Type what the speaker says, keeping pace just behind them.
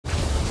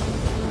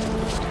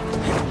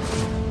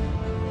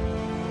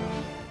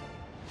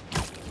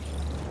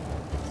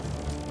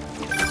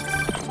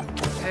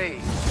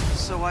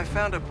So I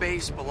found a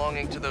base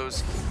belonging to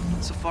those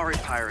safari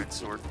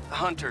pirates, or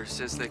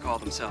hunters as they call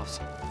themselves,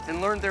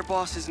 and learned their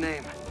boss's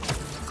name,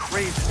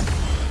 Craven.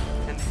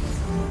 And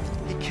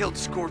he killed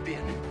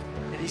Scorpion.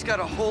 And he's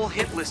got a whole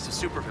hit list of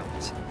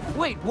supervillains.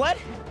 Wait, what?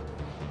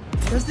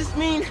 Does this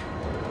mean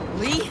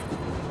Lee?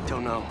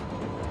 Don't know,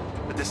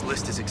 but this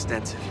list is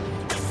extensive.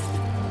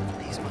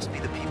 These must be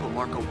the people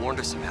Marco warned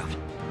us about.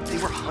 They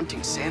were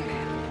hunting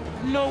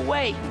Sandman. No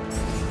way.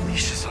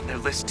 Misha's on their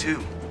list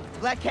too.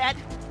 Black Cat?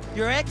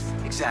 Your ex?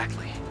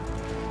 Exactly.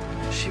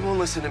 She won't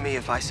listen to me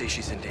if I say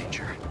she's in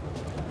danger.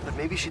 But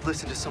maybe she'd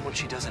listen to someone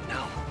she doesn't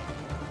know.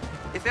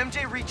 If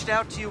MJ reached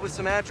out to you with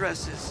some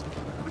addresses,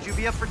 would you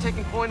be up for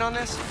taking point on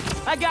this?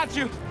 I got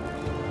you.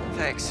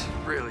 Thanks,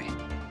 really.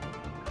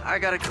 I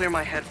gotta clear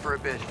my head for a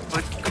bit,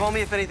 but call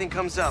me if anything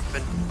comes up,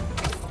 and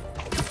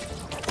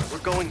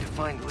we're going to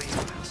find Lee's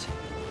house.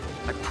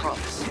 I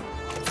promise.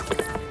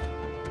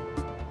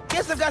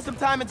 Guess I've got some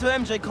time until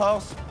MJ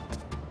calls.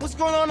 What's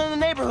going on in the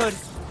neighborhood?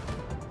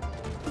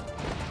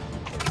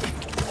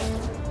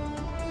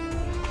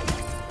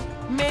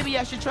 Maybe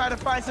I should try to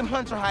find some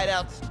hunter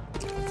hideouts.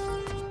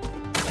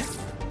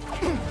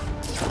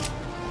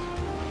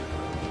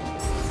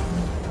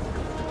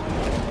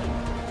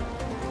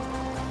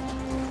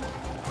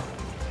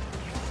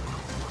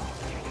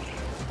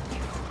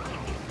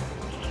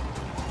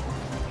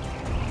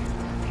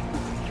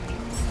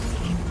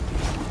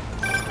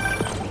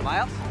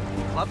 Miles,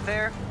 club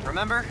fair,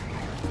 remember?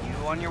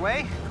 You on your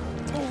way?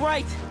 Oh,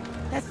 right.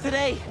 That's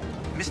today.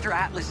 Mr.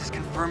 Atlas is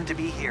confirmed to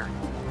be here.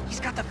 He's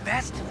got the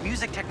best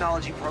music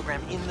technology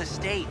program in the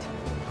state.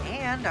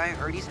 And I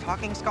heard he's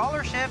talking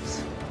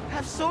scholarships. I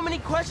have so many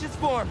questions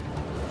for him.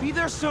 Be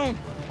there soon.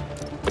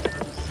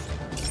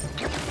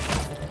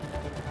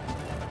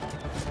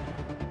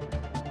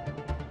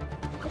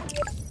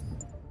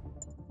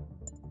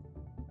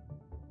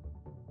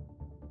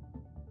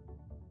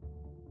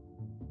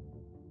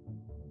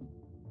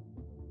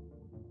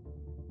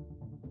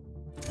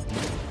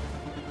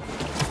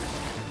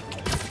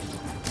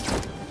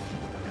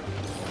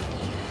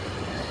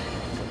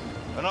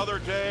 Another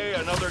day,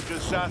 another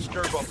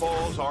disaster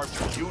befalls our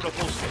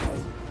beautiful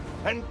city.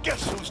 And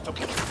guess who's to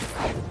blame?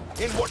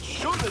 In what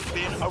should have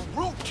been a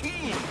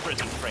routine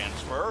prison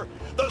transfer,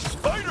 the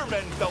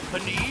Spider-Men felt the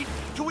need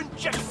to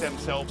inject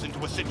themselves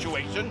into a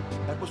situation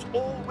that was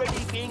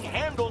already being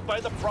handled by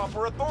the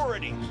proper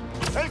authorities,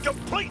 and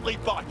completely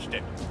botched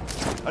it.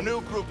 A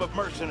new group of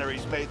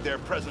mercenaries made their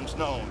presence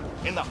known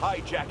in the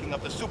hijacking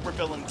of the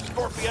supervillain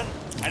Scorpion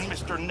and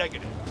Mr.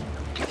 Negative.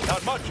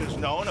 Not much is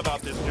known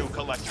about this new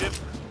collective,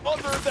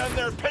 other than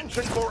their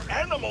penchant for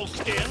animal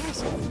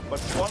skins. But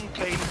one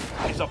thing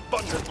is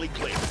abundantly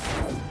clear.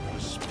 The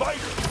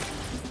Spiders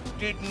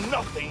did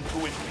nothing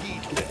to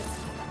impede this.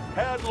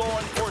 Had law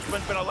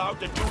enforcement been allowed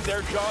to do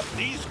their job,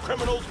 these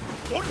criminals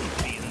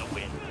wouldn't be in the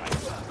wind.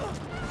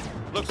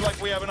 Looks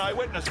like we have an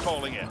eyewitness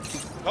calling in.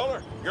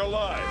 Caller, you're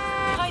live.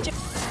 I just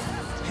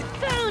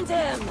found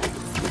him!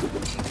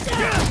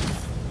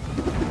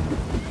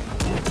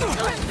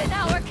 An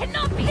hour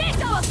cannot be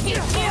this all you!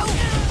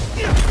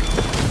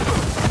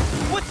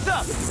 What's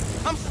up?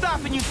 I'm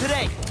stopping you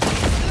today.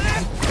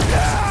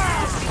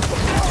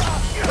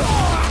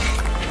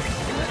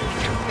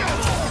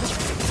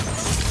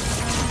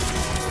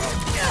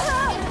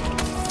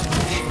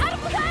 Out of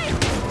sight!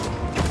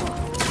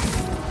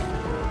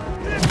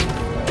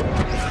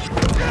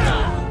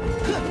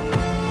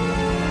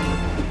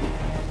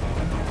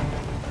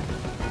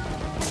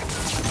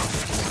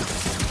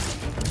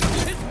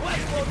 This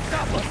light won't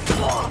stop us.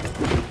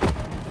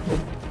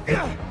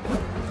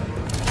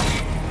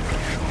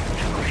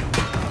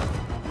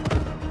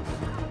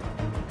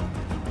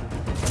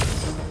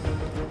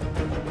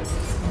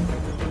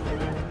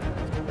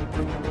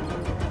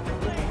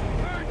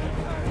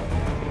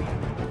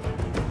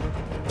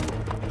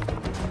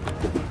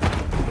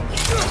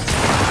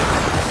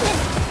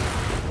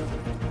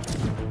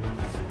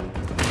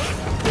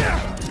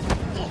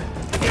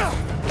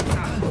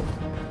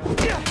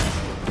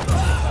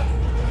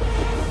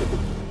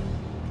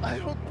 I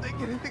don't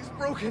think anything's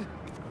broken.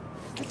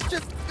 It's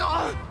just...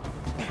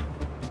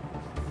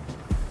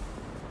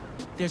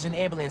 There's an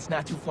ambulance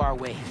not too far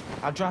away.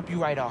 I'll drop you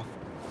right off.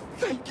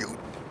 Thank you.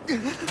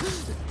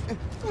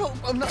 Well,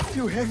 I'm not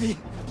too heavy.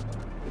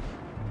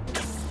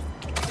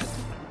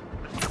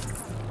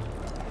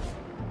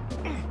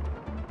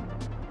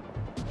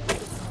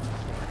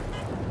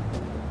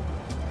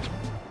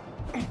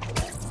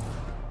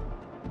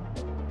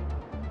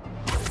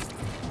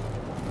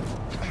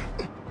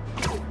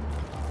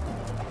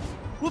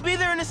 We'll be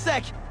there in a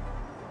sec.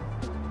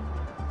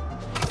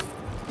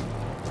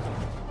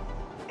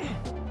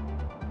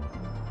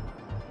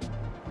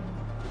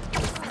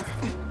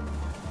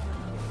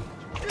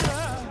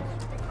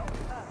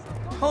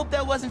 Hope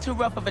that wasn't too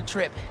rough of a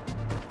trip.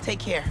 Take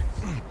care.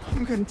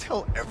 I'm gonna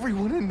tell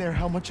everyone in there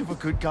how much of a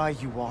good guy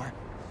you are.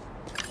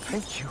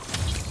 Thank you.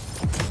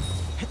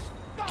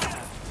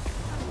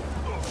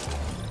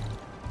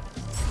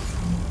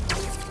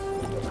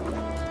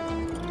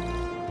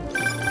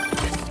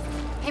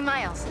 Hey,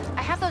 Miles,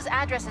 I have those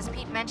addresses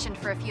Pete mentioned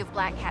for a few of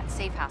Black Cat's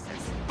safe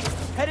houses.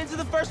 Head into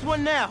the first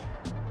one now.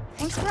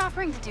 Thanks for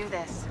offering to do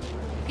this.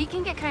 Pete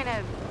can get kind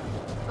of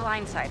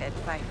blindsided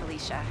by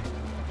Felicia.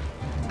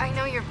 I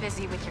know you're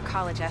busy with your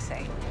college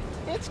essay.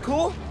 It's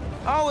cool.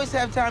 I always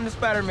have time to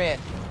Spider-Man.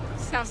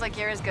 Sounds like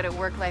you're as good at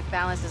work-life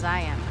balance as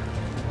I am.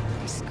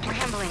 I'm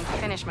scrambling to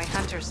finish my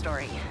Hunter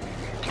story.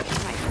 Might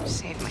have to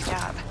save my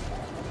job.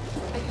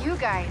 But you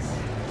guys,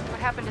 what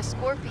happened to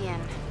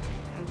Scorpion?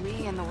 And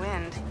Lee and the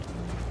Wind?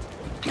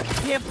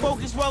 Can't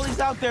focus while he's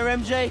out there,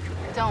 MJ.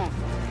 Don't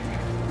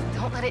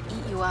let it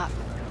eat you up.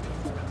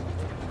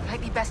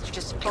 Might be best to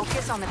just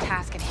focus on the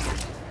task at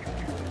hand.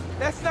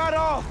 That's not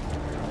all.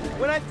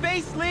 When I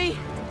face Lee,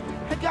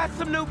 I got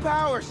some new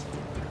powers.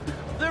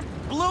 They're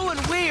blue and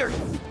weird.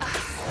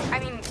 I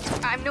mean,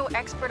 I'm no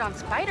expert on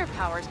spider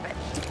powers, but...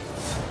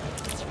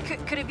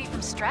 Could it be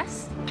from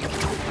stress?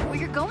 What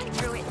you're going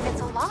through,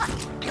 it's a lot.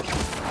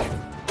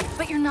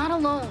 But you're not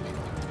alone.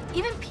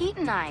 Even Pete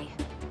and I,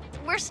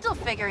 we're still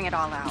figuring it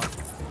all out.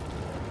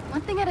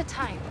 One thing at a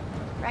time,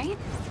 right?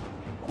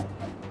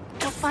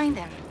 We'll find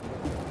him.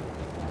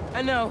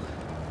 I know.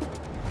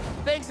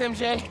 Thanks,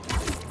 MJ.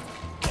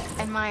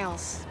 And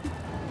Miles,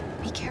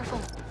 be careful.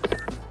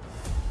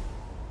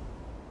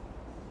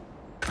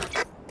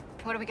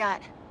 What do we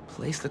got?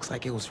 Place looks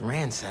like it was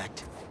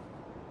ransacked.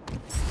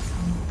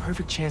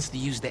 Perfect chance to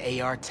use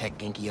the AR tech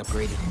Genki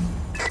upgraded.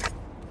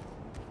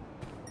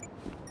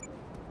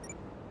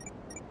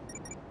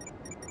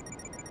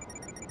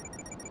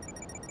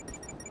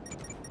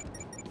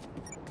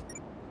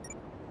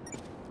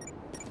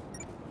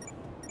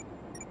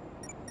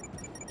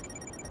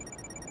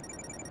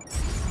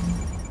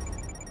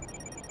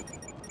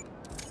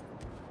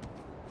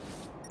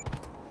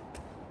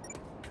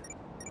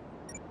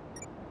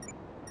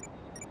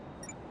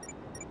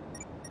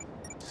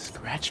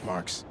 Scratch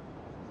marks.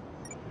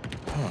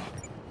 Huh.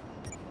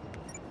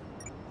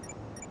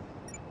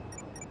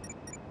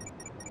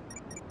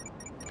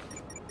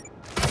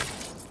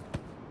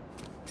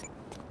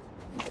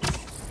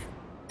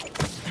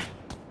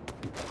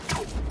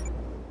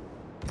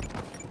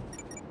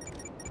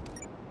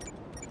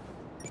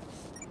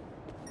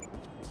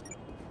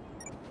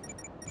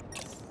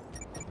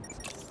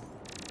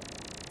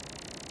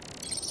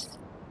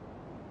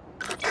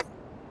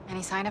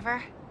 Any sign of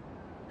her?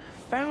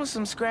 Found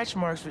some scratch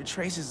marks with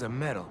traces of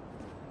metal.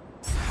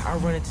 I'll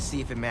run it to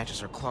see if it matches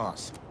her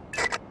claws.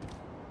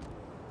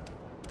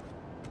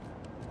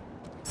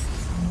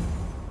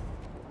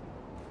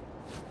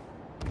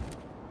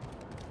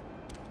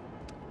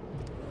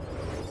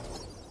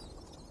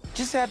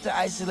 Just have to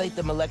isolate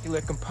the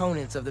molecular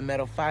components of the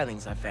metal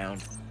filings I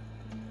found.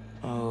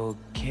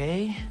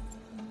 Okay.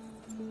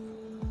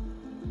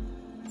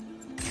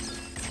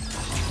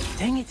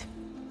 Dang it.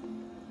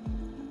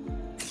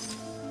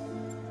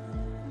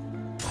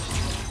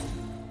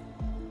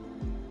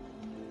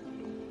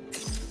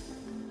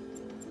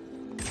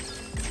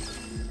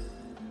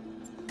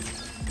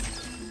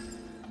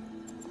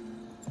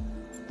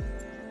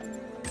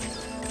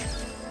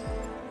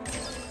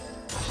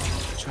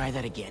 Try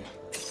that again.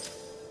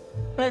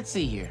 Let's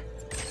see here.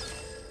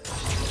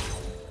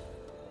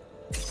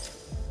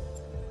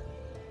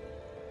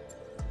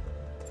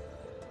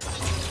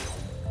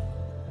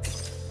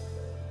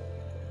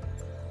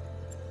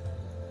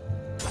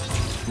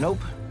 Nope,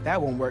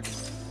 that won't work.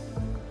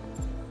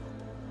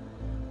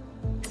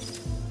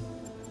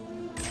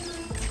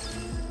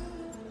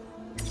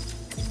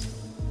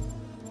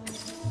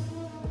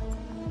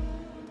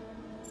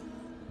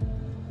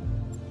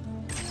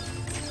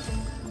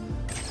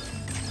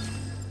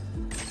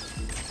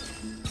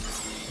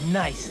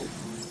 Nice.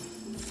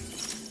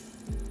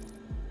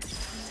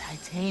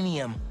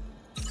 Titanium.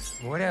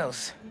 What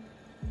else?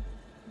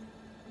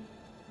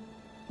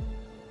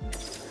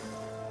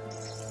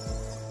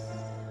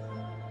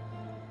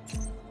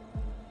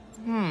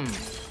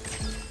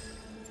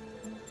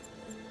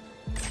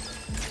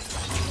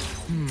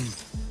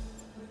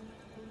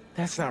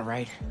 That's not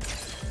right.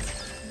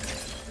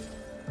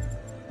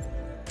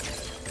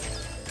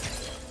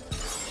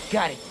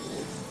 Got it.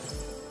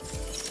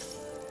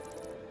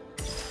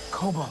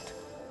 Cobalt.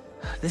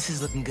 This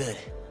is looking good.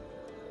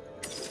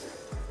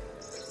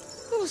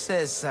 Who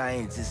says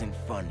science isn't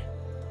fun?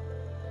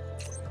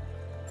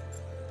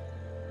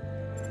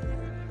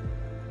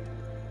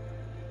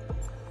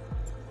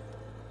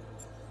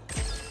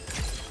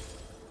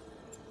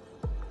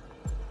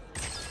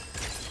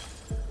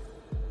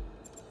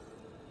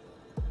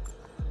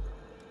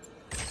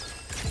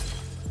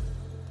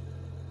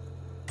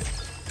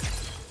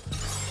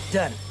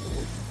 Done.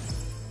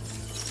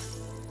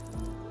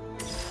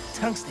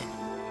 Tungsten.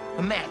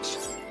 A match.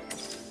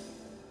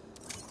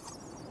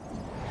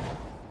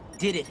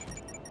 Did it.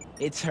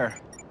 It's her.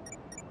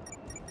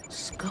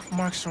 Scuff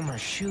marks from her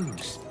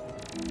shoes.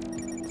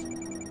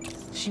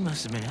 She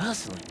must have been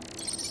hustling.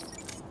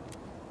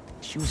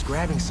 She was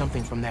grabbing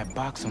something from that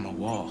box on the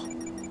wall.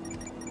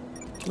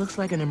 Looks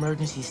like an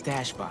emergency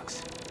stash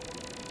box,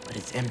 but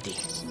it's empty.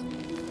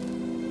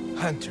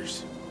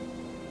 Hunters.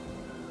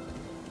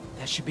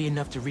 That should be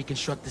enough to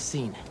reconstruct the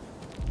scene.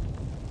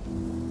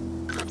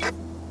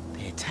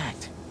 They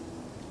attacked,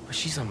 but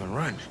she's on the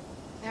run.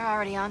 They're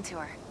already onto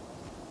her.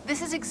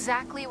 This is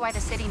exactly why the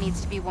city needs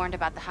to be warned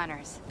about the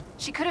hunters.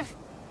 She could have...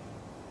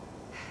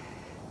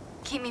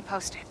 Keep me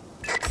posted.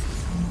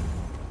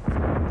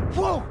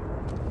 Whoa!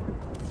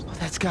 Oh,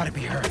 that's gotta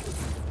be her.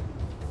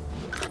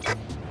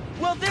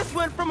 Well, this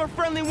went from a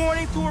friendly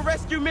warning to a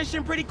rescue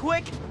mission pretty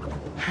quick.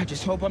 I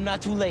just hope I'm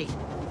not too late.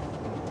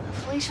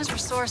 Felicia's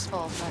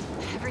resourceful,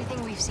 but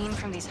everything we've seen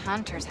from these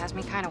hunters has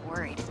me kind of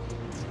worried.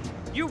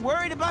 You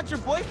worried about your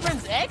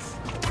boyfriend's ex?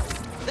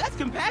 That's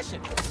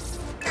compassion.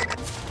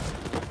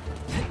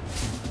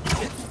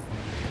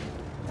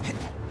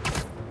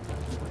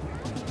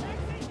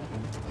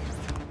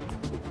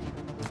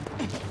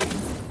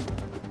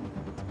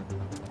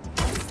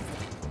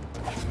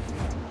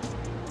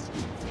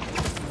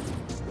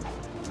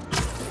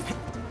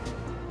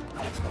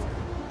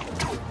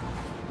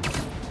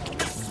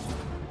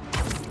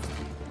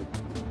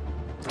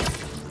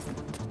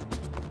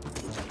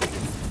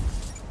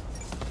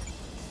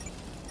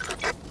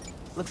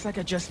 Looks like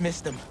I just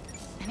missed them.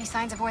 Any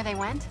signs of where they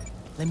went?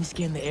 Let me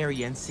scan the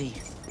area and see.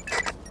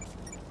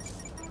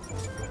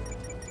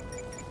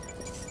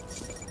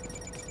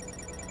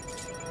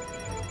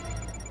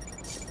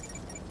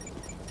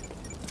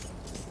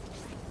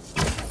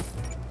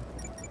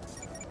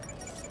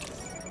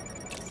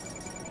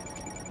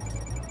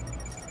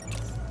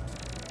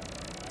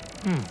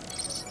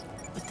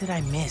 What did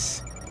I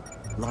miss?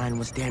 Line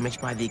was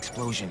damaged by the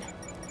explosion.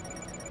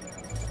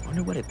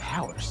 Wonder what it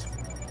powers.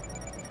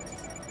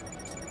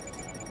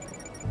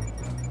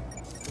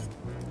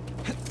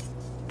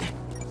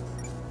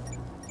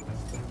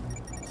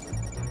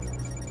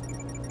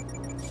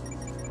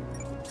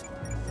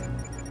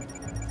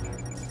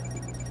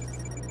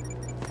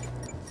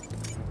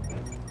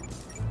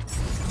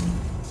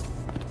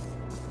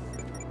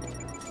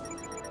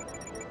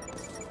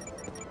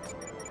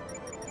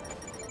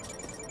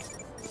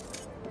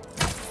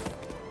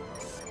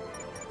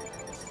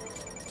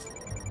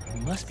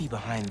 Must be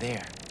behind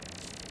there.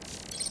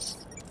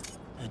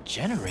 A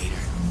generator?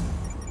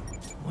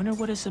 Wonder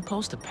what it's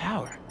supposed to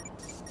power.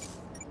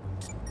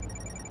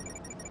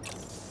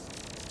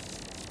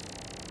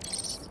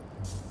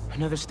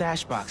 Another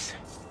stash box.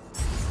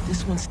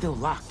 This one's still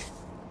locked.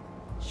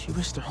 She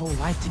risked her whole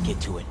life to get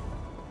to it.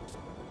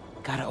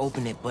 Gotta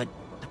open it, but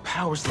the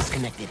power's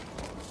disconnected.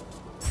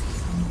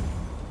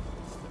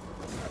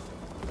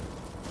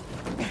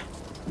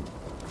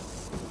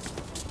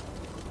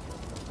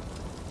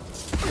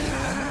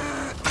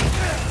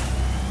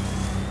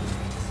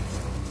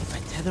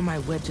 Tether my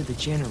web to the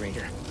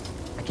generator.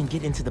 I can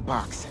get into the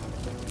box.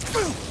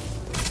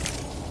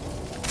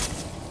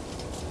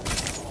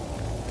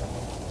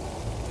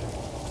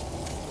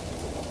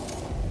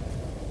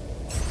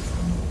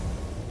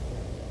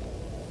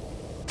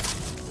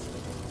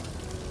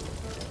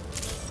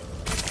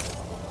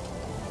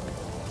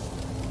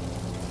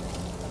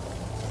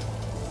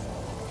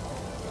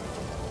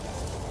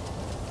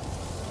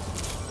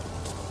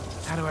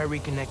 How do I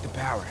reconnect the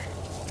power?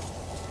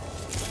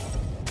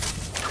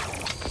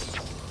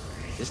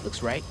 This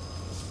looks right.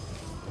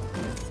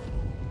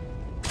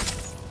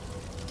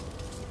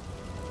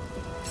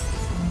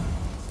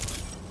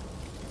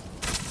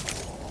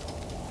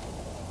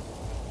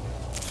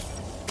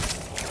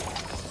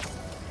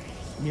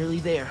 Nearly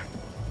there.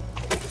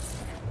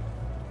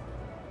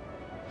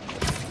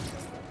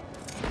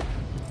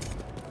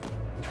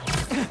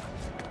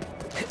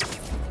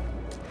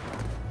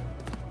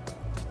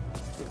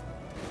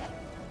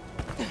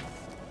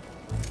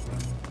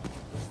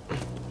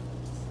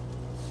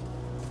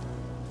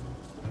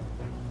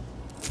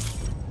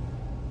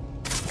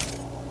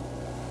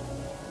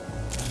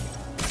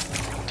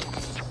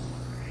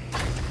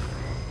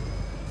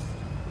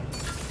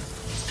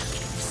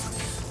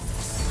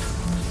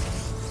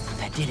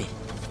 Did it.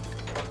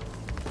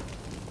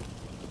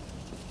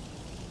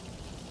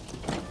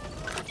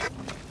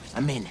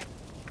 I'm in.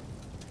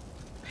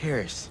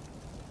 Paris.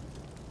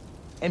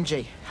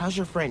 MJ, how's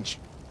your French?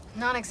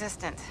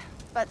 Non-existent,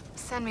 but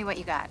send me what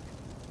you got.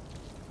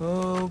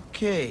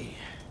 Okay.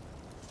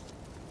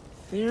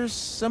 There's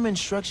some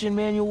instruction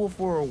manual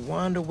for a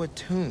Wanda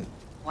Watoon.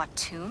 What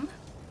tomb?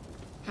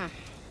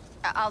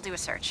 I'll do a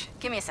search.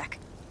 Give me a sec.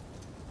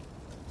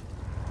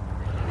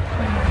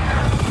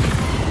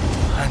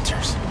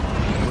 Hunters.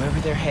 Wherever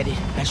they're headed,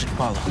 I should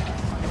follow.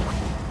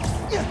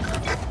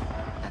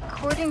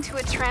 According to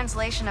a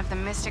translation of the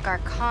Mystic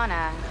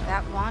Arcana,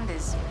 that wand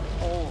is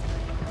old.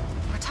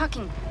 We're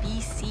talking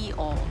BC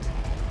old.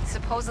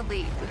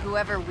 Supposedly,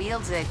 whoever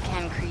wields it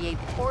can create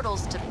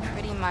portals to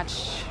pretty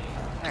much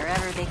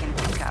wherever they can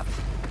think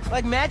of.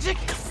 Like magic?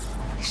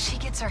 If she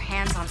gets her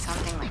hands on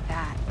something like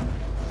that.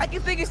 I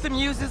can think of some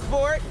uses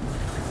for it.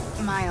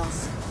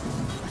 Miles,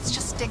 let's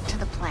just stick to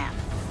the plan.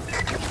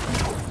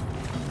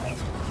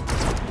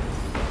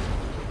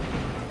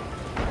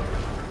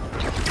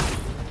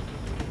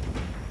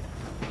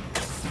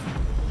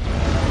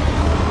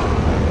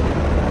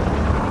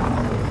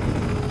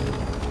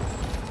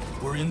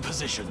 We're in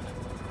position.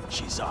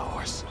 She's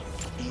ours.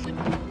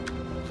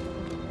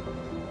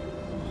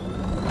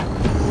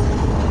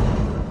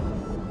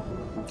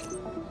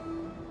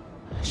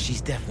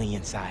 She's definitely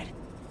inside.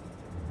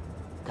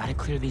 Gotta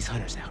clear these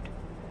hunters out.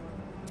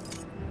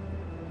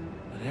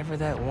 Whatever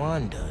that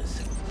wand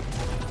does,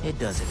 it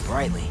does it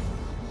brightly.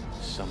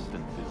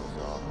 Something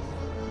feels off.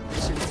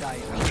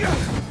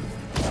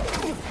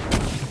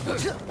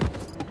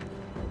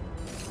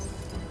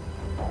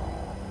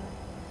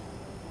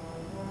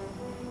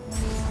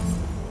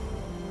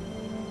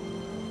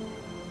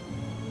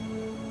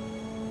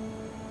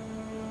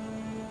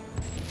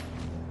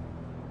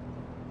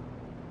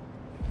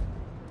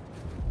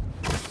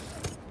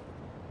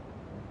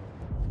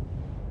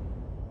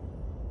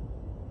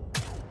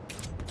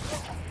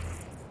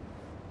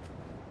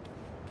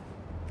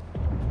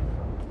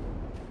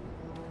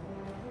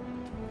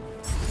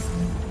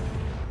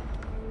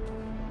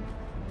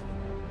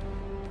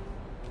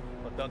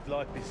 Don't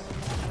like this.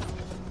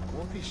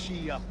 What is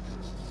she up to?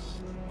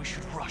 We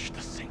should rush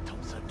the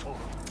Sanctum Sanctorum.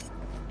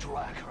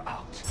 Drag her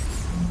out.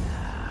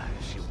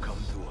 She'll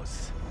come to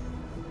us.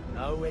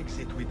 No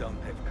exit we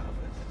don't have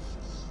covered.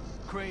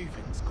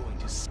 Craven's going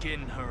to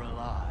skin her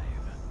alive.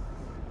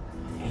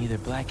 Either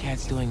Black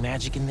Cat's doing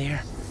magic in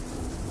there,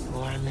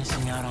 or I'm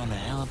missing out on a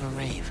hell of a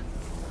rave.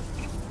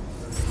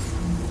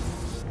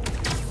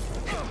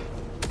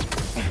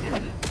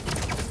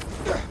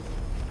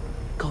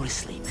 Go to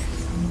sleep.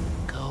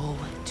 Go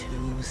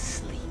to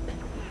sleep.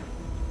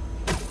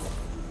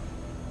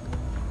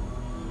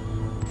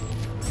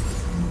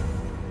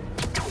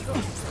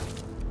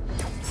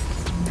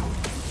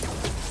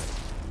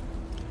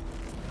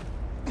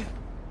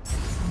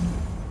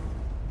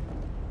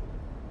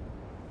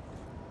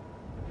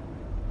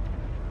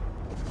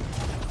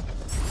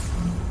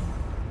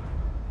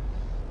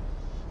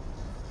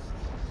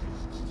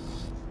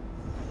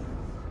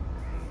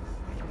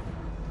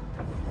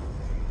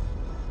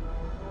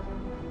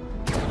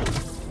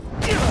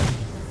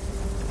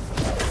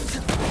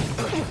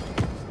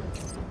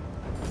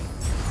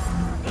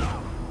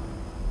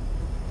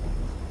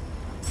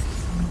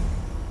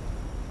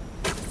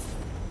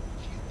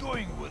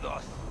 With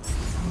us.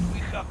 We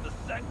have the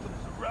Sanctum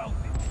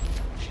surrounded.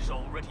 She's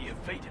already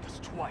evaded us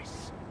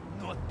twice.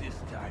 Not this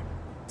time.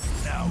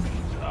 Now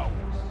she's ours.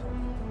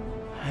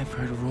 I've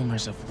heard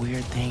rumors of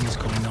weird things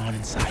going on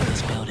inside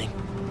this building.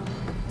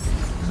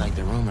 Looks like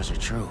the rumors are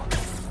true.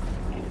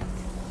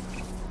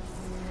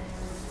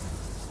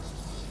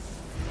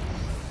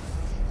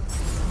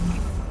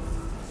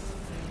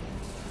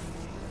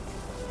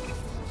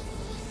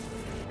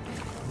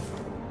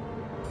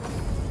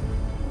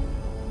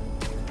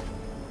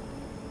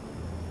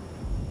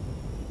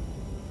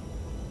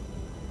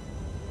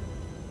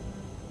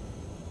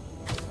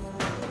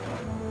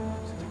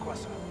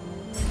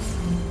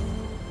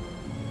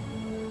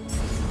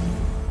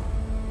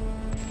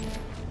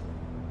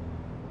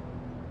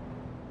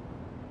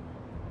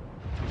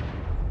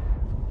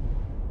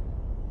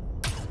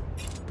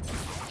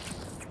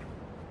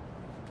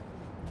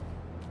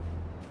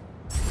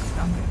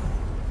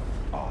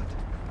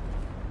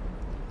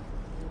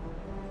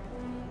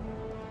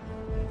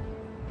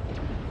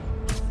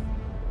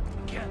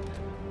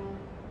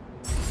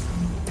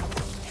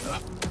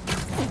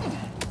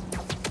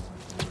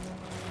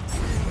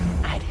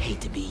 I'd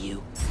hate to be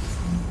you.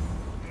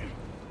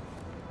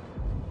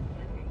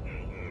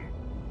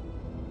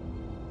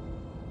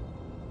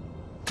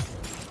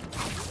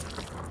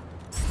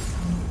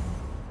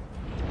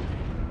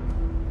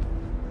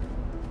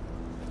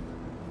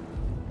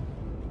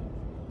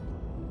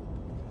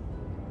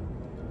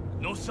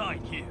 No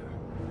sign here.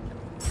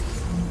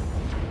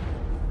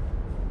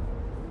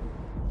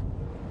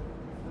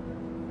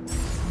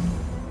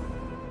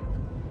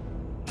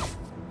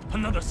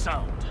 Another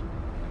sound.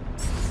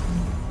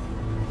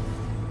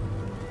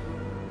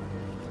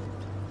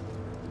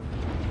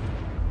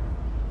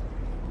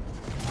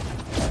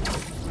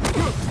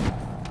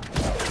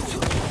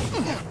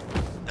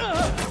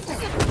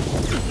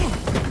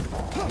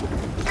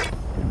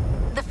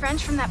 The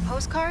French from that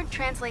postcard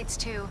translates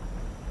to,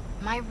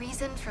 "My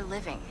reason for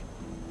living.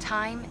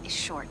 Time is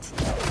short."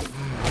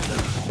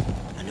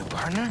 A new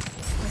partner?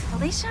 With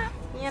Felicia,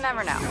 you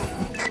never know.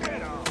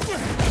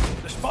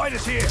 The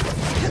spider's here.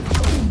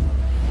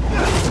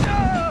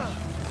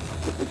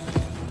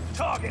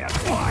 Target at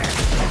fire.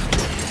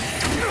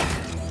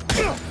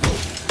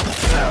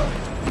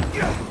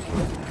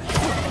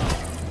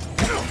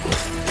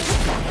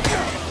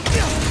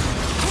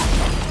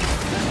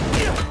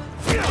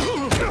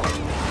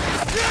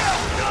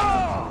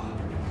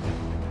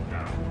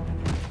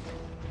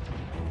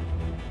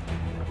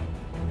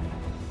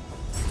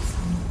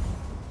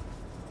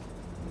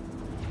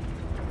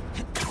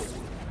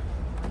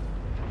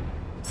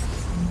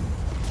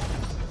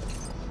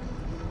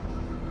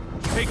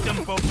 Take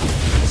them both.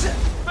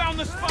 Found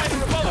the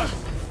spider above us.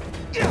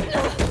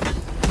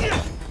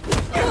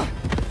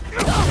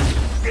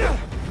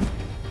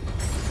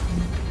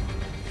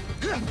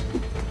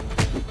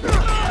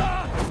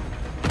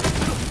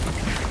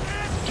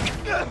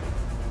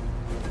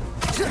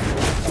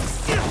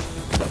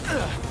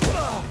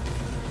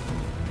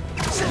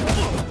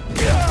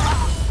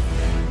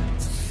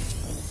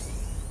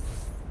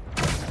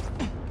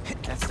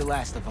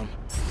 last of them.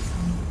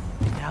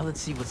 Now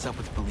let's see what's up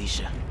with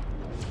Felicia.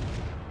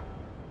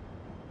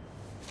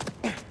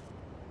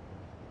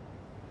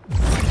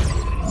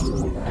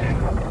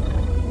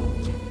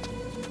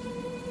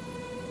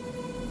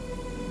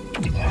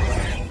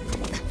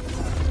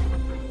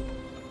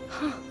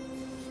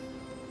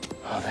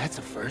 Oh, that's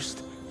a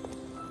first.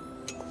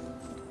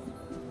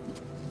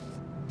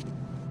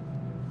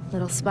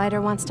 Little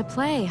spider wants to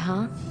play,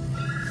 huh?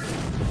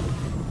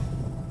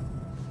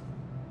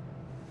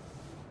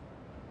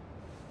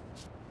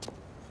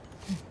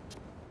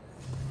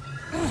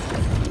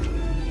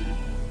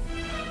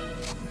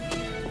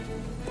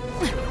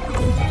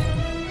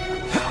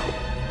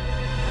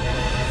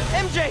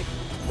 MJ!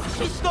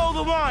 She stole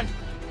the wand!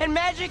 And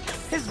magic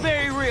is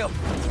very real.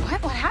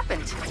 What? What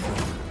happened?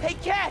 Hey,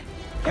 Cat!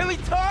 Can we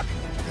talk?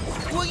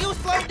 Will you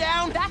slow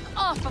down? Back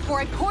off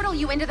before I portal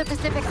you into the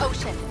Pacific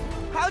Ocean.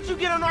 How'd you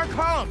get on our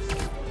comms?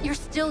 You're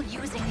still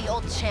using the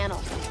old channel.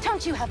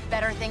 Don't you have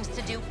better things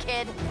to do,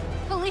 kid?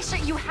 Felicia,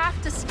 you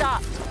have to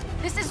stop.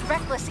 This is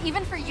reckless,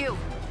 even for you.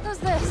 Who's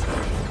this?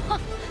 Huh,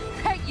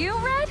 that you,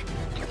 Red?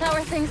 How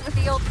are things with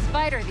the old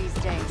spider these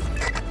days?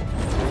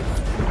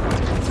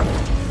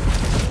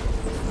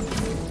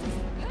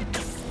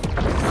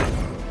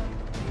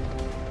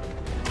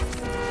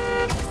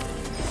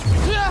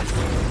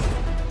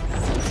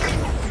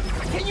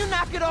 Can you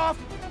knock it off?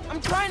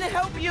 I'm trying to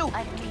help you.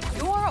 I don't need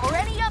your or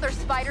any other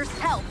spider's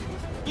help.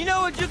 You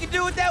know what you can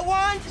do with that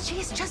wand?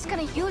 She's just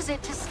gonna use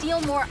it to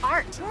steal more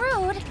art.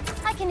 Rude.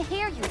 I can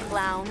hear you,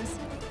 clowns.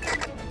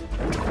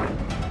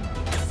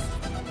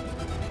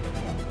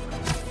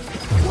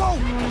 Whoa!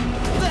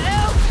 The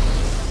hell?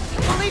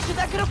 Felicia,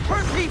 that could have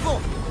hurt people!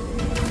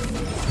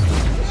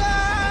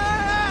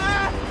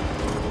 Ah!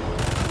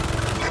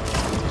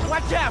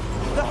 Watch out!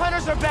 The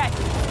hunters are back!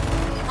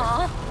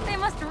 Aw, they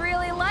must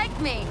really like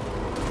me.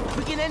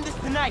 We can end this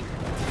tonight.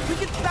 We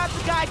can stop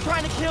the guy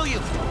trying to kill you.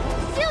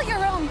 Steal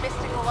your own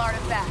mystical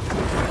artifact.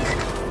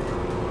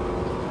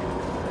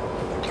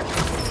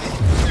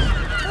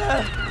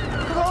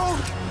 Cold!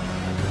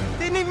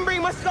 Didn't even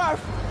bring my scarf!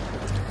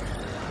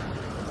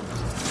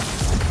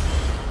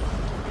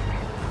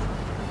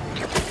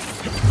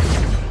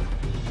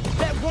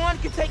 That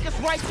wand can take us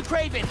right to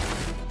Craven.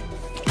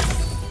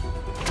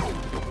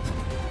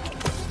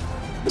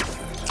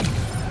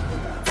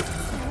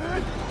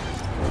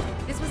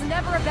 This was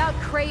never about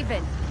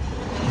Craven.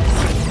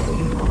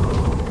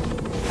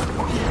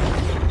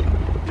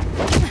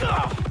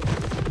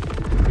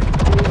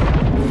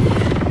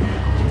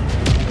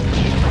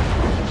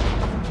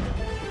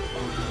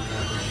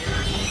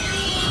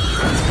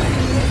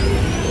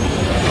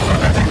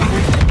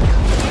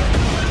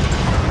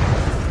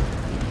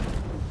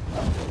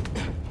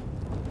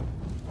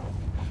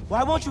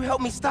 Why won't you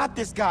help me stop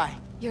this guy?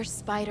 You're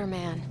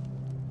Spider-Man.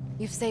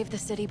 You've saved the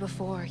city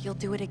before. You'll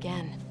do it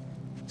again.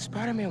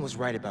 Spider-Man was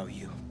right about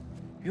you.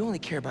 You only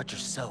care about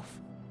yourself.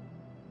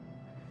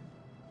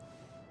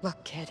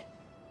 Look, kid.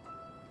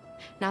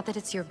 Not that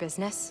it's your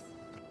business.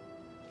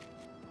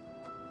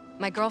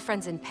 My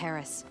girlfriend's in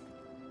Paris.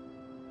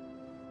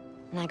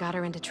 And I got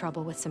her into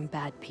trouble with some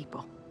bad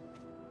people.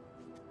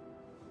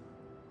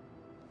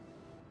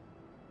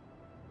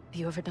 Have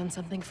you ever done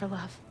something for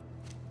love?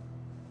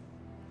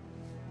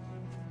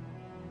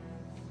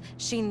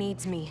 She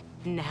needs me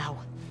now.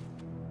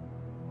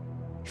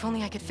 If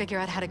only I could figure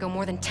out how to go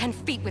more than 10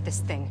 feet with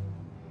this thing.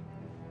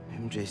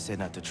 MJ said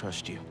not to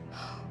trust you.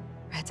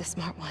 Red's a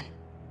smart one.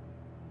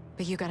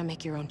 But you gotta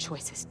make your own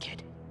choices,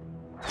 kid.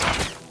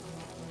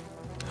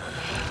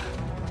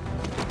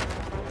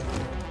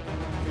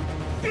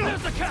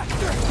 There's the cat!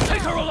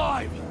 Take her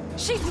alive!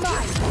 She's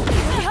mine!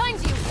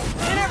 Behind you!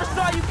 I never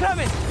saw you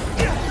coming!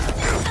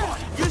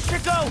 You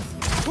should go!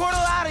 Portal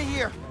out of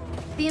here!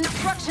 The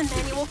instruction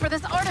manual for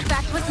this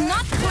artifact was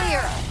not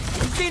clear.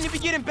 You seem to be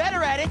getting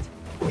better at it!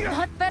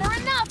 Not better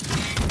enough.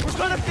 We're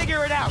gonna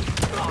figure it out!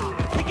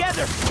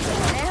 Together!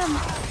 Damn.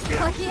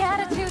 Lucky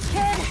attitude,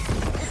 kid.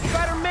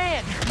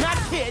 Spider-Man, not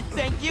kid,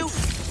 thank you!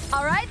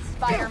 All right,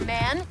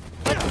 Spider-Man.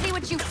 Let's see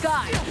what you've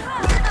got.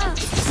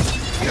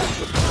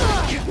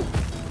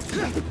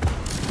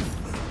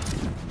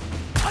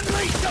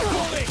 Unleash the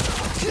bully!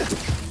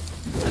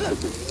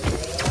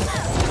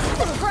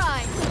 The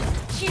crime!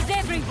 She's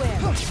everywhere!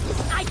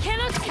 I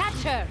cannot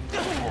catch her!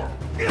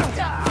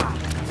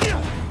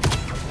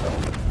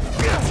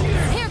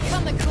 Here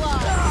come the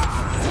claws!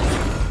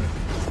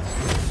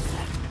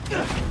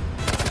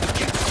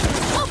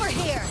 Over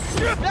here!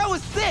 That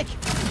was sick!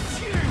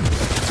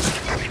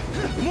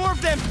 More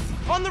of them!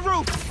 On the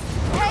roof!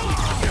 Hey,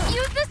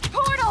 use this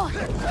portal!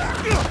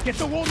 Get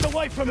the wound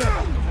away from him!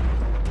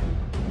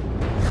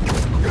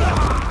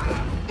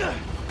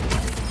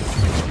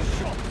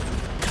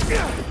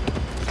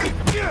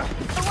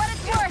 For what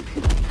it's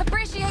worth,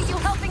 appreciate you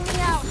helping me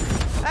out.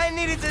 I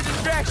needed the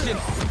distraction!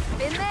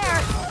 Been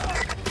there.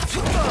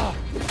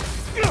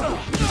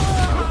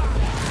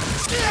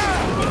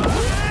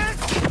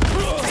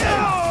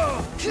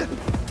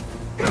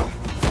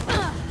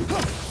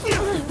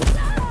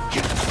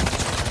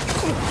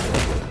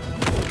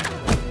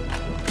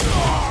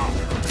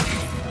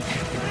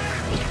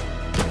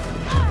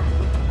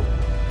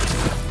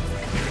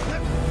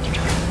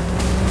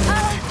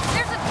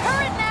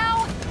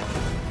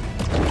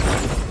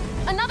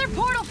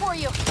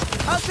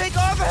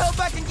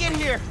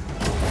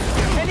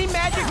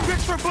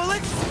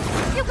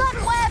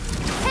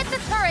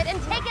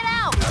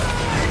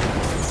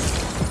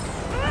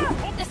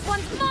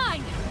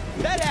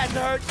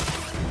 hurt.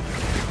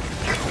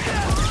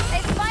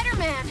 Hey,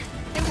 Spider-Man!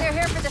 Think you're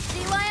here for the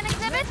sea lion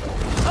exhibit?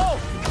 Oh,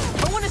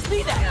 I want to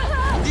see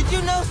that. Did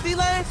you know sea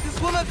lions can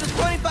swim up to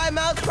 25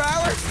 miles per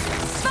hour?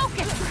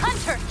 Focus!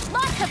 Hunter!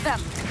 Lots of them!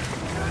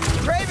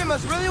 Craven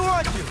must really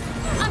want you.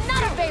 I'm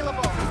not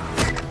available!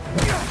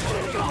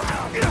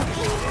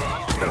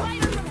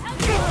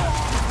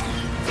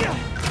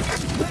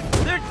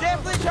 They're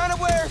definitely trying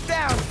to wear us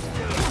down.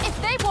 If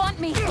they want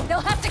me,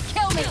 they'll have to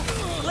kill me!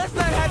 Let's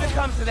not have it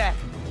come to that,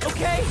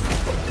 okay?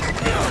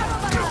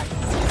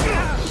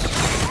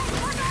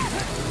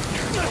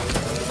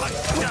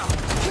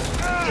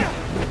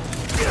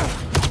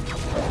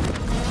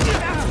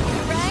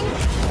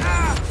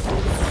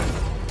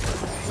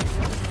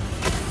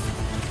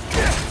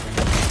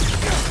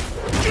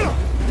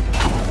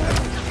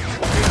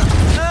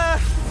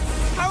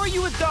 How are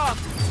you with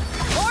dogs?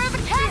 More of a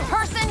cat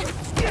person!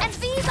 And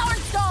these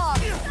aren't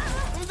dogs!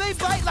 They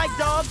bite like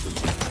dogs.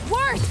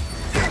 Worse!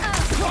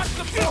 Watch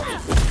the floor.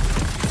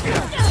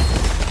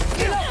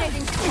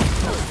 Relocating.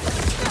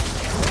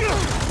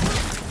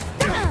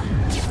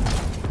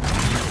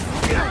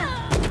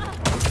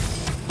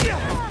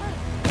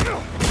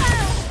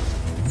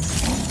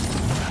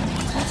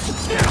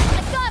 I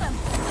got him!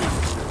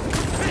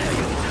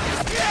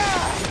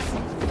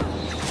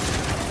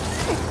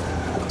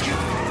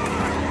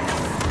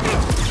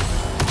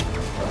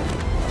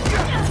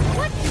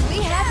 What do we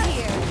have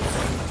here?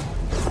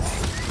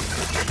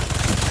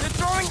 They're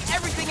throwing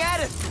everything at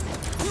us.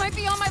 I might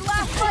be on my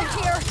last fight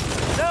here.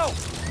 No,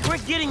 we're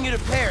getting you to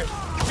Paris.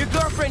 Your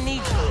girlfriend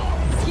needs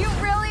you. You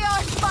really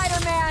are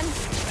Spider-Man.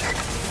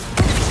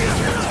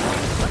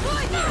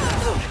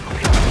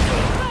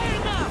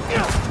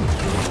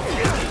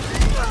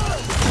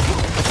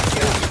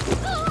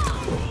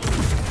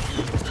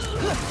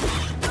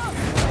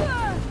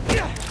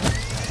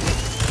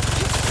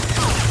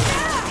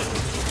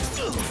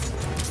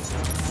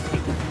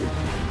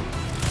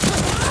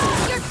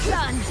 You're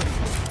done.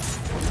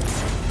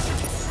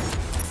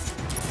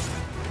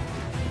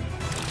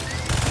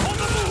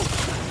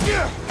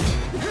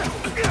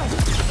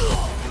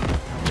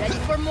 Ready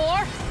for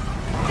more?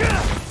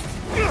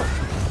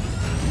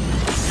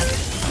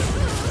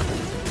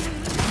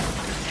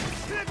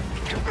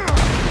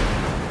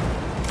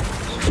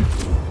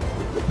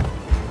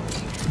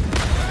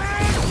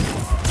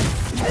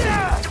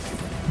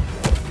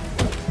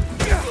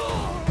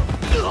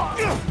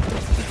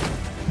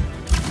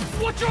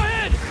 Watch your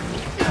head!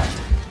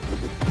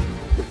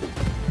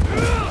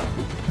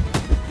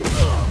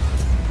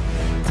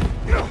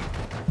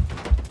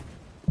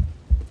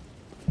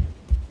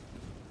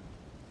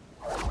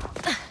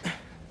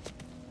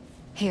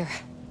 Here.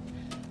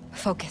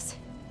 Focus.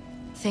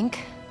 Think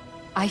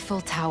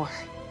Eiffel Tower.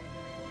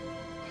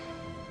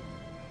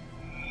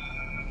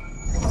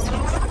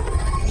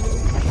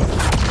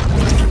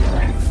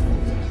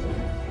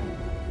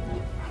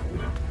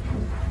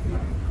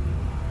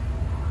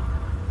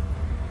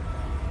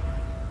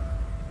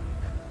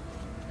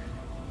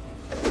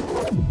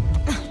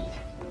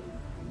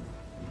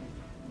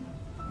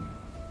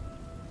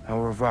 Au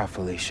revoir,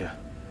 Felicia.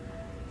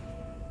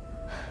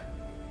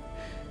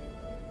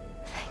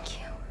 Thank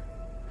you.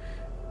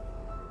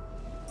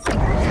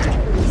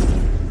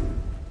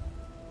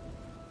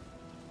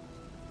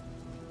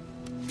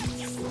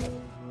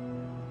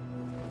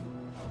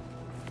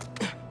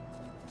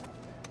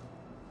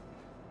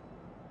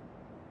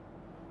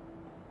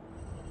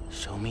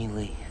 Show me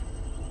Lee.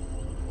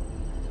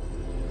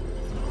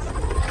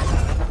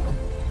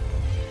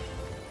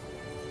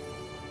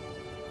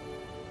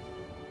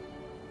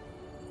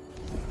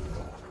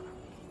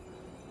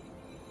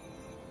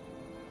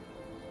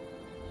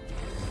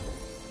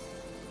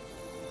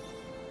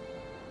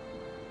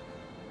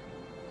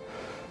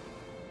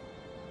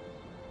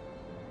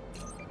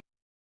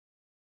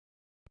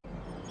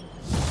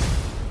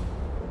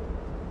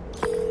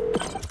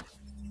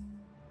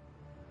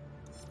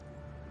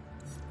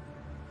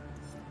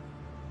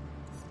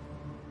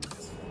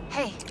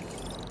 Hey,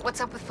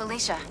 what's up with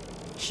Felicia?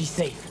 She's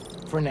safe,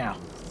 for now.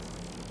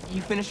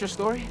 You finished your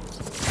story?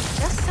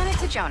 Just sent it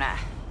to Jonah.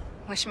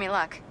 Wish me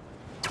luck.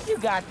 You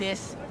got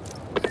this.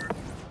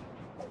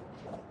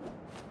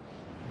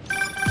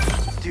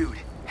 Dude,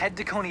 head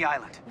to Coney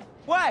Island.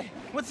 What?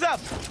 What's up?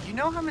 You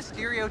know how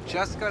Mysterio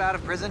just got out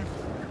of prison?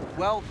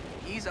 Well,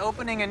 he's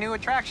opening a new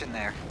attraction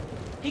there.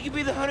 He could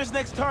be the hunter's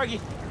next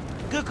target.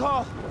 Good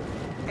call.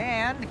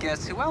 And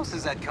guess who else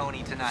is at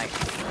Coney tonight?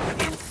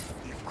 Hint,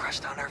 you've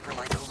crushed on her for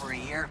like over a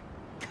year.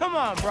 Come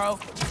on, bro.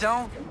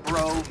 Don't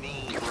bro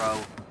me,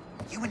 bro.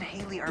 You and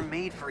Haley are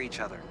made for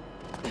each other.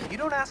 If you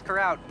don't ask her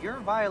out, you're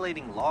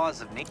violating laws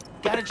of nature.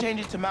 Gotta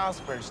change it to Miles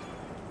first.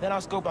 Then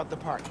I'll scope out the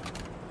park.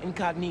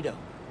 Incognito.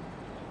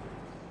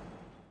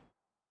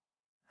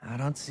 I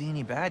don't see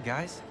any bad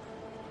guys.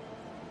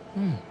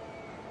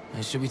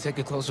 Should we take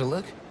a closer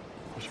look?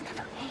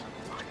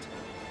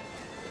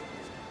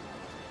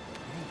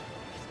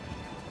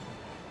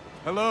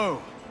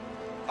 Hello,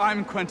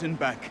 I'm Quentin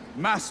Beck,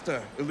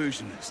 Master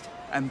Illusionist,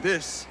 and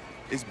this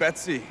is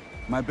Betsy,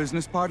 my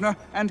business partner,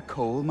 and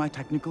Cole, my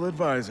technical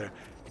advisor.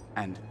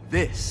 And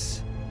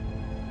this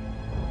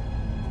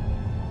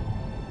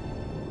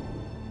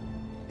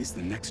is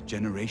the next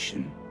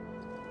generation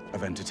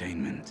of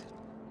entertainment.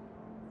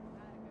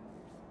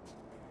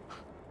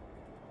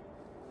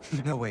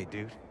 No way,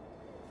 dude.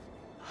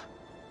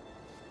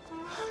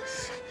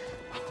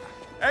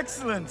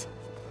 Excellent!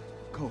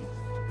 Cole,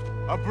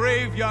 a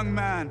brave young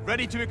man,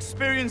 ready to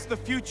experience the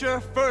future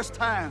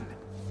firsthand.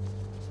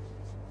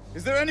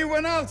 Is there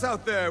anyone else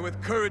out there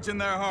with courage in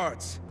their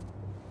hearts?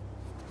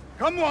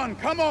 Come one,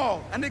 come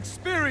all, and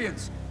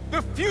experience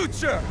the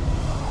future!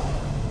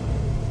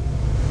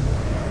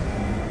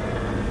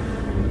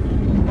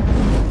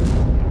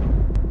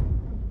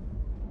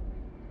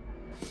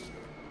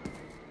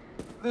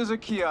 There's a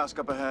kiosk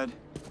up ahead.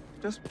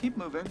 Just keep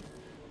moving.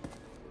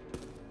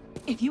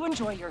 If you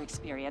enjoy your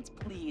experience,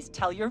 please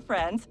tell your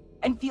friends,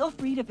 and feel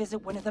free to visit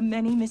one of the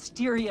many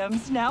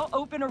Mysteriums now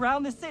open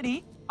around the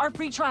city. Our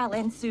free trial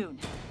ends soon.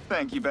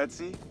 Thank you,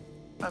 Betsy.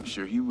 I'm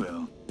sure he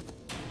will.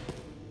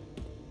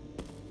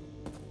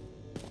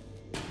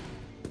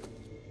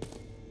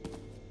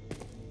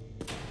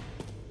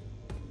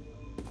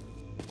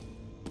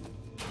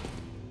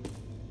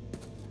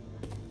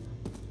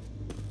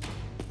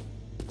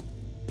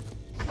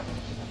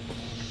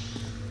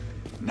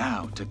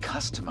 Now to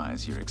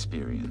customize your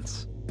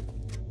experience.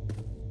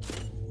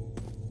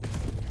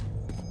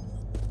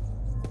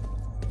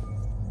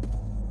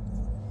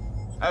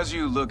 As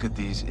you look at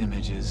these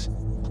images,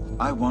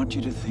 I want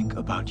you to think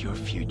about your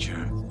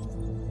future,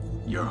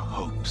 your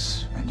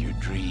hopes and your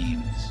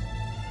dreams.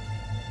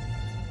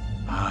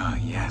 Ah,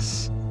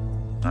 yes.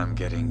 I'm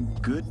getting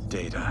good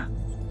data.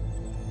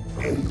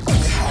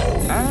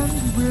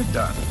 And we're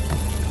done.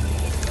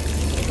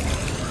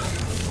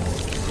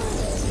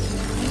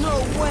 No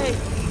way!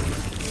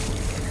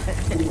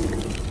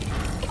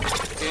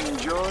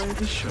 Enjoy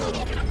the show.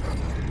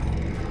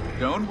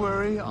 Don't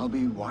worry, I'll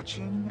be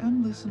watching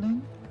and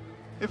listening.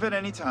 If at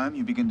any time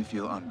you begin to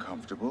feel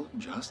uncomfortable,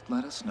 just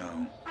let us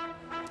know.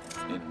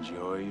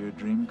 Enjoy your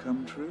dream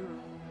come true.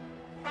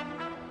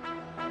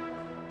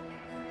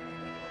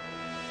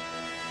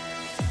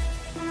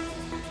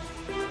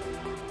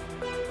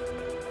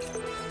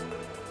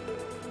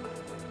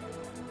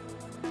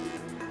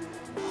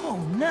 Oh,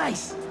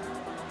 nice!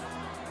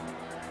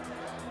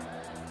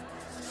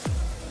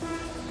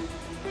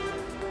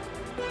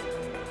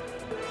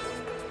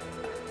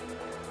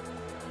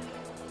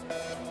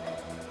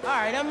 All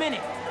right, I'm in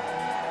it.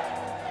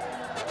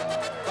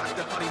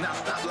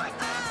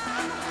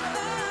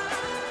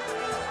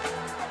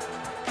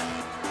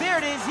 There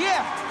it is,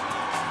 yeah.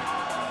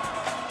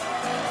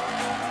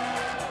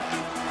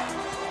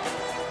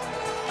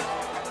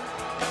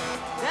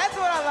 That's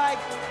what I like.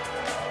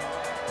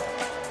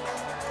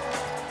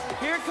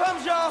 Here it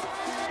comes, y'all.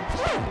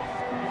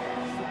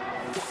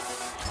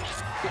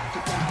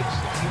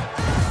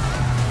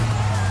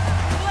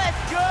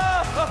 Let's go!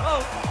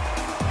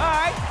 All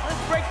right,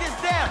 let's break this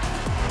down.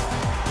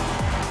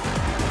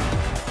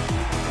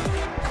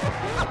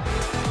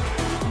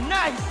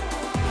 Nice!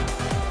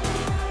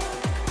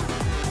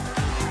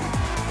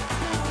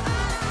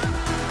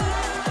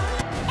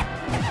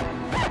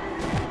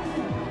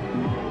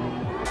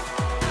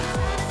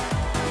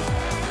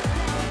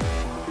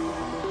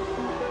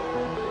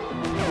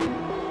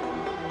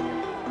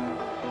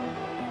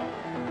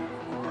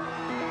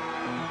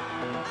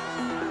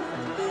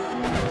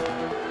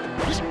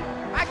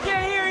 I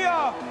can't hear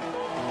y'all!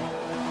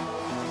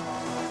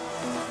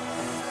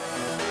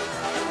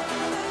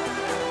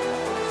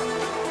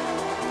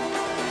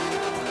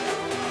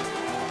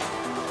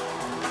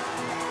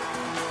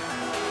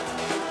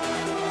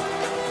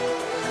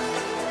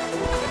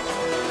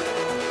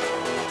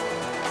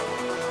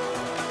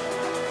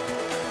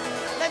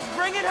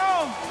 Bring it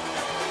home!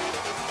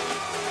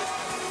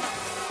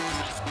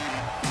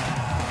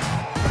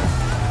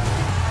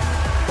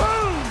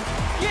 Boom!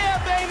 Yeah,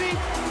 baby!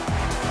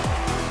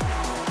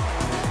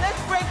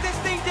 Let's break this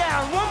thing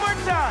down one more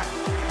time!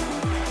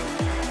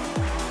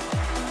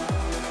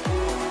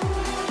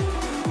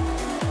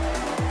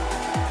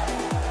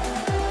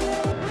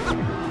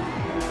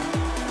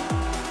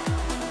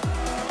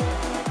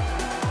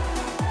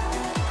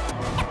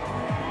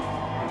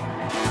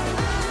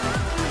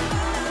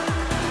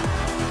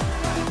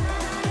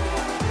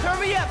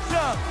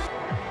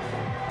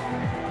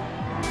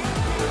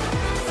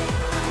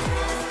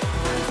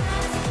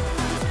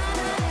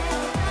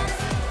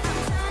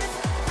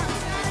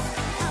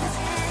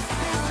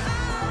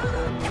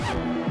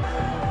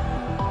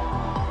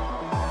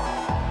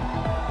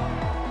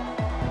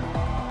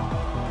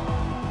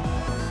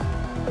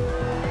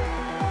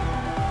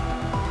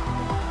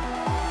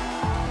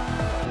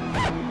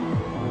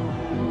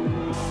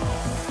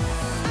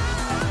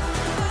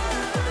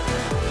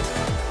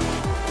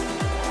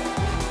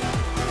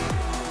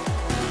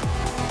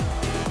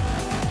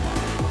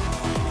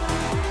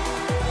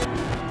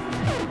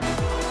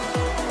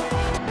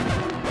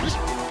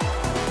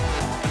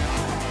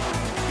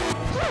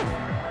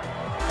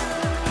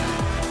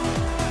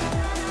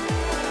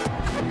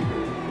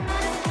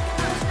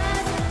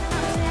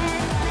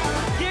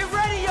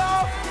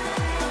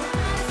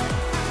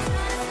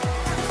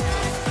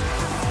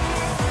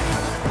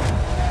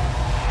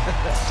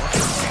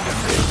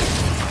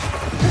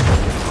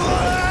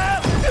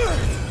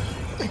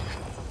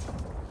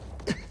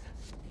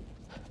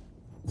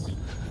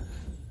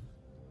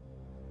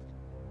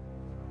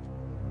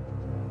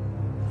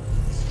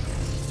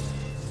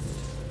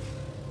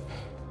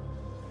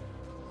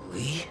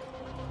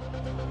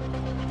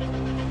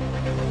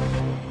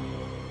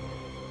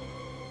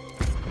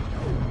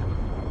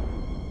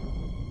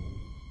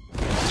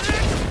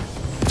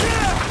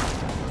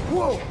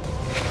 Whoa!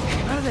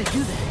 How did they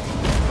do that?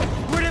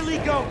 Where did Lee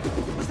go?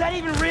 Was that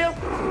even real?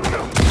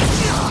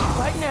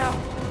 Right now,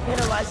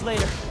 analyze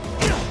later.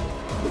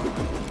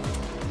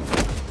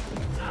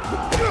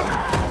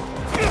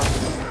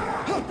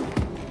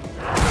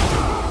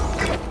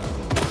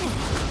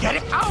 Get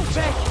it out!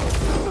 Beck,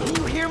 can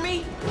you hear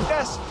me?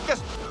 Yes,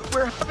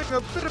 we're having a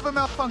bit of a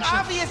malfunction.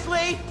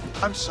 Obviously!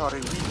 I'm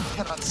sorry, we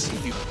cannot see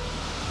you.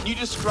 Can you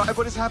describe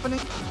what is happening?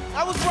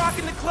 I was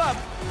rocking the club,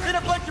 then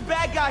a bunch of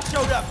bad guys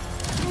showed up.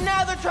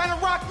 Now they're trying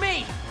to rock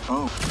me!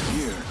 Oh,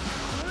 dear.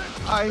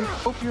 I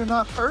hope you're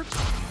not hurt.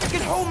 I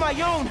can hold my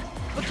own,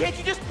 but can't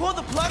you just pull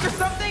the plug or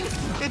something?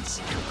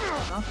 It's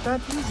not that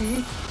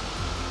easy.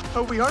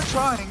 But we are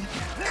trying.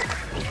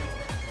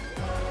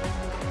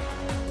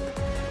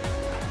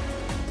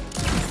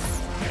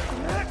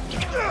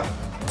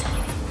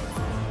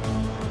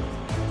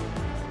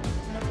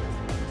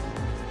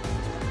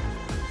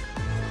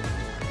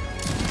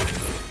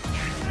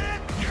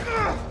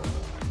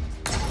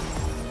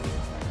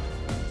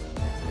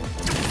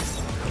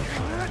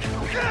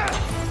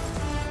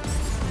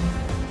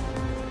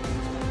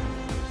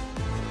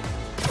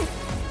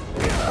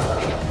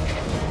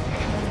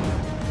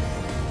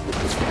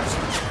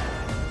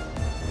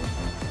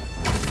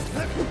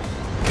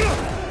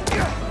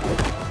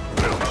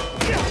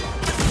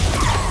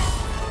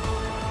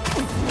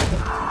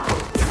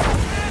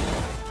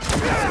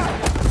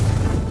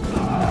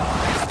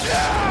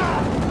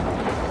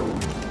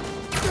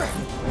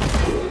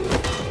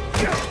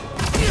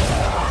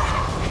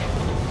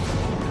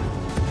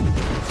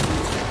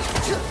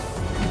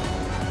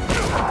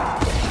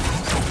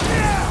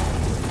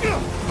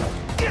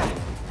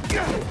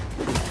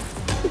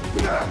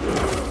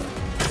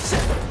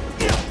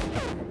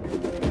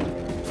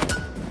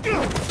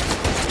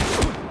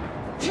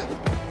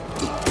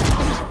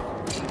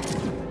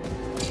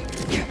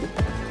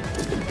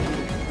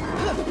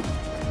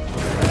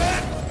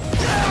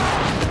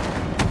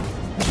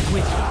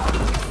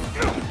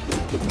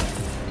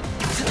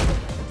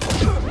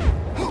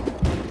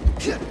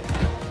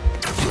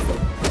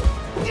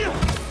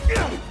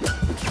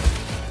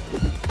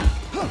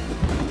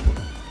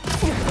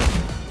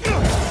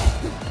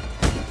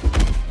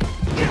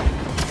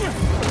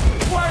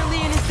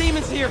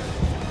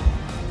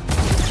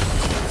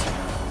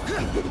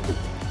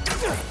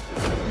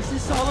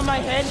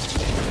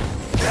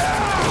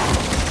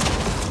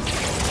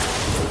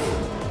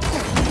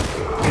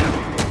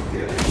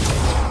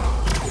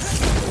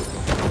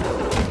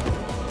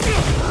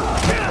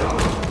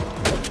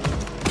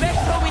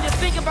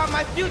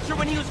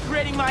 When he was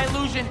creating my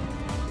illusion.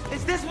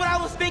 Is this what I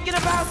was thinking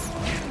about?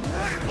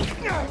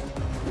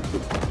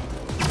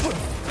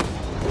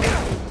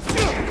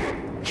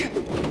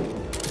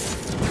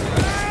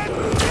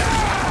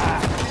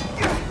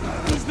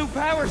 These new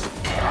powers.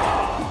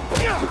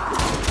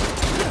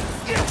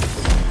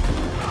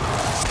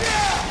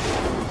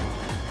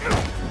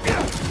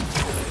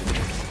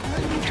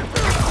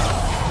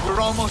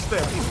 We're almost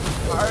there.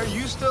 Are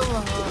you still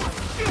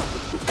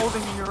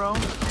holding your own?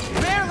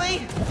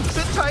 Barely.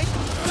 Sit tight.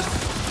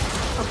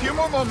 Just a few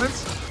more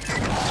moments.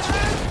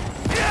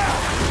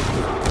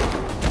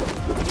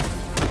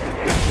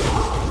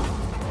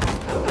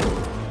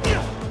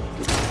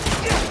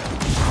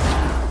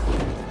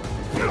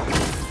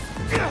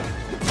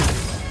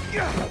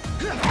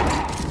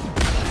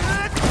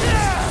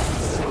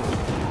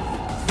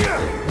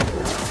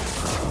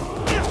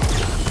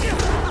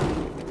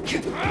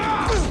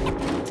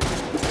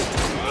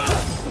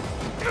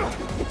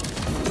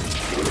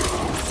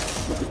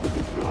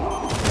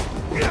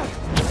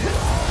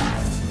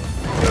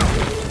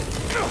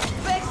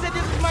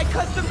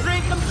 Custom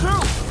dream come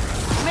true.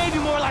 Maybe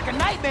more like a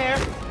nightmare.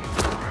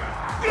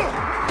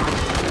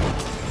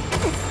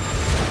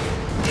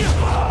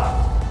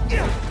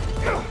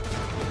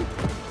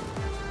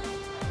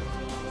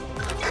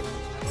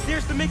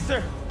 Here's the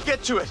mixer.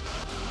 Get to it.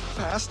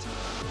 Fast.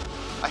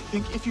 I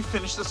think if you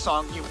finish the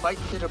song, you might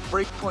hit a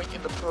break point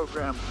in the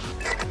program.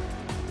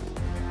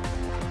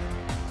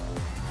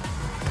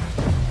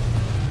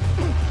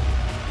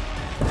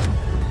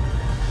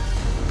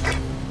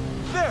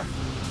 There.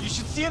 You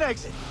should see an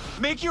exit.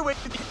 Make your way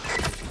to the...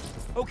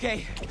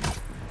 Okay,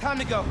 time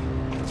to go.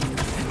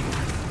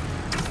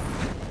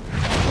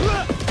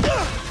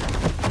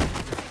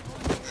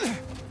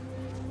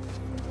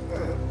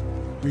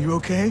 Are you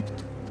okay?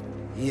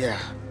 Yeah.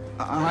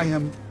 I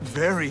am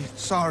very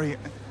sorry.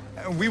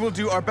 We will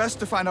do our best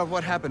to find out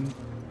what happened.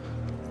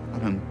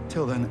 But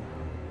until then...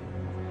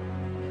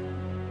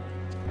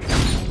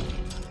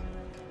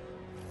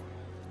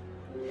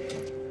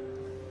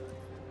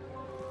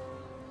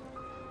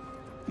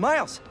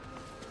 Miles!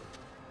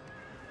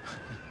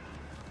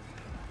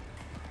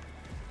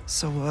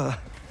 So,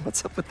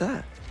 what's up with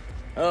that?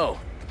 Oh.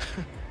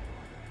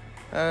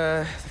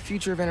 The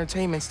future of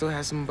entertainment still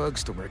has some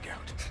bugs to work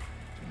out.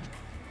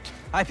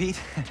 Hi, Pete.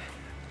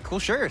 Cool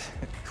shirt.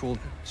 Cool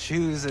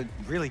shoes.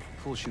 Really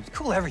cool shoes.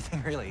 Cool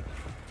everything, really.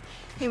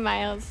 Hey,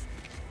 Miles.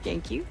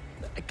 Thank you.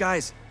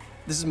 Guys,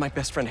 this is my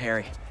best friend,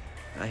 Harry.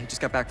 He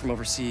just got back from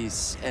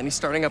overseas, and he's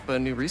starting up a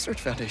new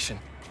research foundation.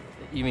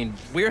 You mean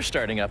we're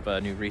starting up a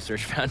new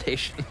research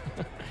foundation?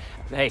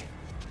 Hey,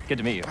 good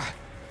to meet you.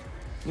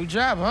 New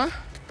job, huh?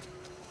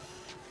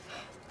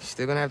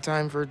 Still gonna have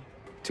time for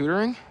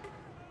tutoring?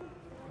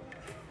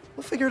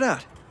 We'll figure it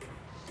out.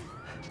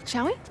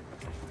 Shall we?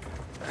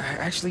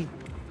 Actually,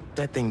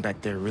 that thing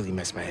back there really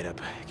messed my head up.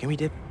 Can we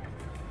dip?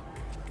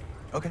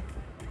 Okay.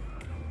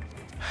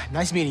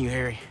 Nice meeting you,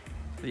 Harry.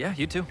 Yeah,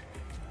 you too.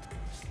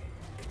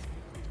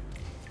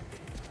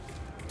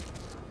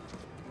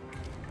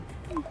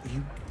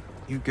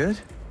 You good?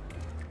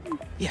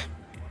 Yeah.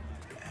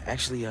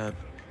 Actually, I'll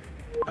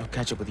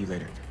catch up with you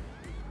later.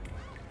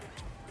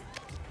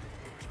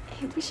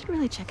 Hey, we should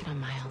really check in on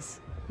Miles.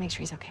 Make sure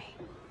he's okay.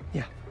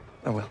 Yeah,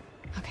 I will.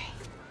 Okay.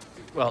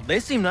 Well, they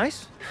seem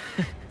nice.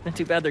 Not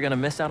too bad they're gonna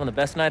miss out on the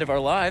best night of our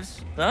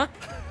lives, huh?